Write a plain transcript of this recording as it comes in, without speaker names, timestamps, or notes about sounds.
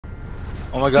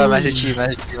Oh my god, Master Chief,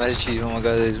 Master Chief, Master Chief. Oh my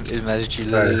god, it's Master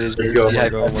Chief. Alright, let's go. Oh my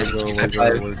god, oh my god, oh my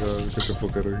god, oh my god. Get the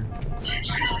fuck out of here.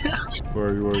 Where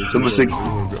are you, where are you? Number 6.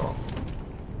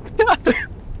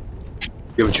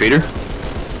 You have a traitor?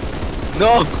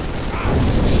 No!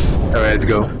 Alright, let's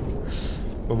go.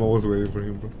 I'm always waiting for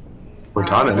him, bro.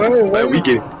 Cortana? Why we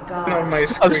get on my I'm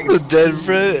screen? still dead,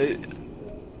 bro.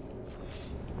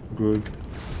 Good.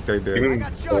 Stay there.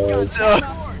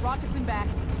 Rockets in back.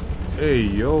 Hey,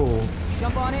 yo.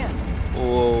 Jump on in.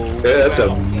 Whoa. Yeah, that's a.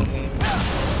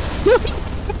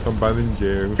 I'm banning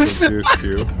James from CSQ.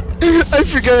 I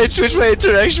forgot I switched my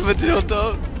interaction button, hold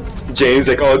up. James,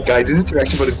 like, oh guys, this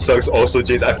interaction button sucks. Also,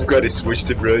 James, I forgot I switched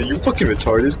it, bro. You fucking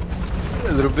retarded.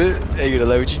 A little bit. Hey, you gonna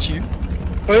lie with you, Chief?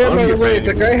 Oh yeah, I don't by the get way, paid the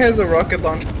anymore. guy has a rocket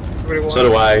launcher. So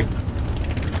do I.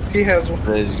 He has one.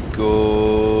 Let's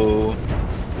go.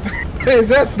 Hey,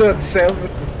 that's not salvage.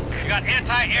 You got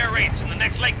anti-air raids in the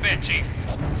next lake bed, Chief.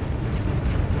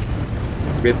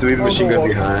 We have to leave the machine gun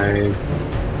behind.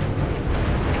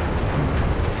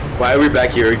 Why are we back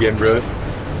here again, bro?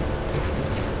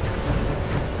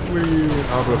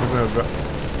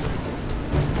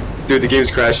 Dude, the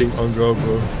game's crashing. On go,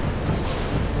 bro.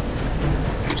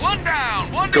 One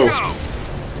down, one Go. to go.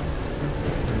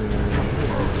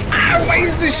 Ah, why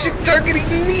is this shit targeting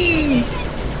me?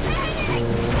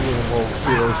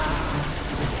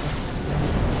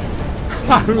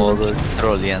 Modo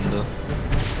troleando.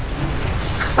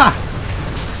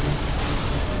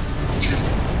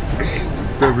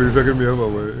 Te risa que mierda,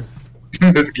 wey.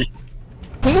 Let's go.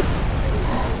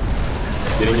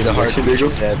 Getting It's in a the hard action, Diego.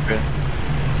 yeah, bro.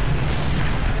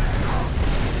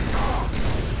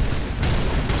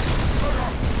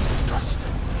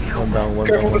 One down, one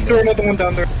Careful, down. let's throw another one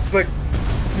down there. It's like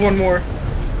one more.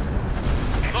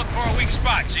 Look for a weak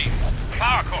spot, Chief.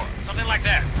 Power core, something like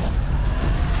that.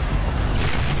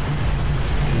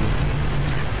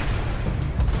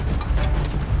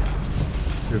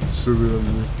 It's super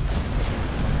on me.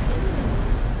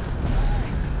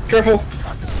 Careful.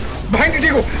 Behind you,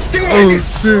 Diego! Diego, behind Oh you!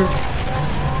 shit!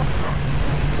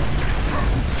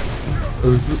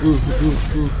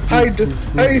 Hide!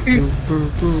 Hide!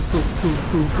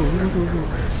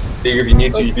 Diego, if you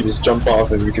need to, you can just jump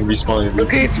off and we can respawn.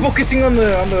 Okay, it's focusing on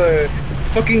the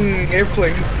fucking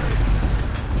airplane.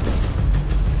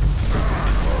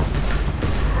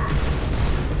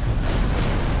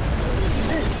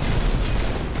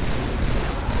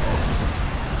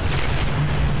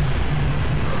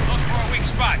 Look for a weak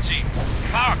spot, Chief.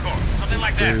 Power core, something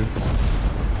like that.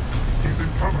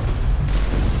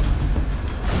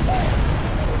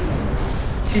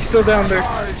 He's still down there.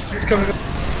 He's coming up.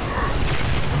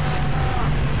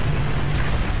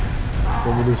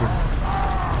 Combination.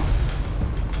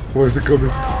 Why is it coming?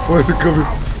 Why is it coming?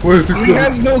 Why is it He coming?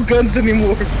 has no guns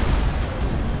anymore.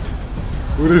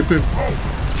 What is it?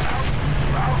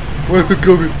 Why is it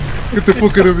coming? Get the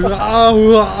fuck out of me! Ah!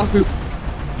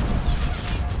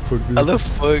 Fuck this. How the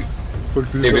fuck? Fuck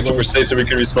this. Maybe it's super safe so we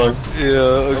can respawn.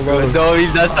 Yeah, okay. No,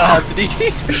 that's not happening.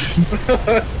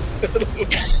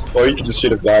 Or you can just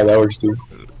straight up die, that works too.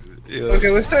 Yeah. Okay,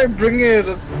 let's try bringing it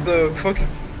the fucking.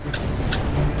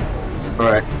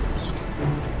 Alright.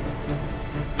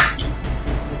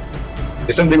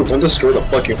 It's something, don't destroy the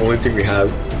fucking only thing we have.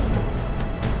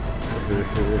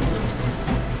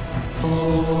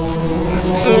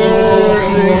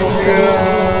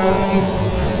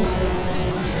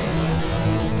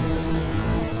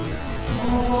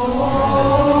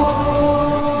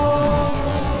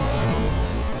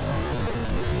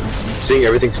 Seeing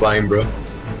everything flying, bro.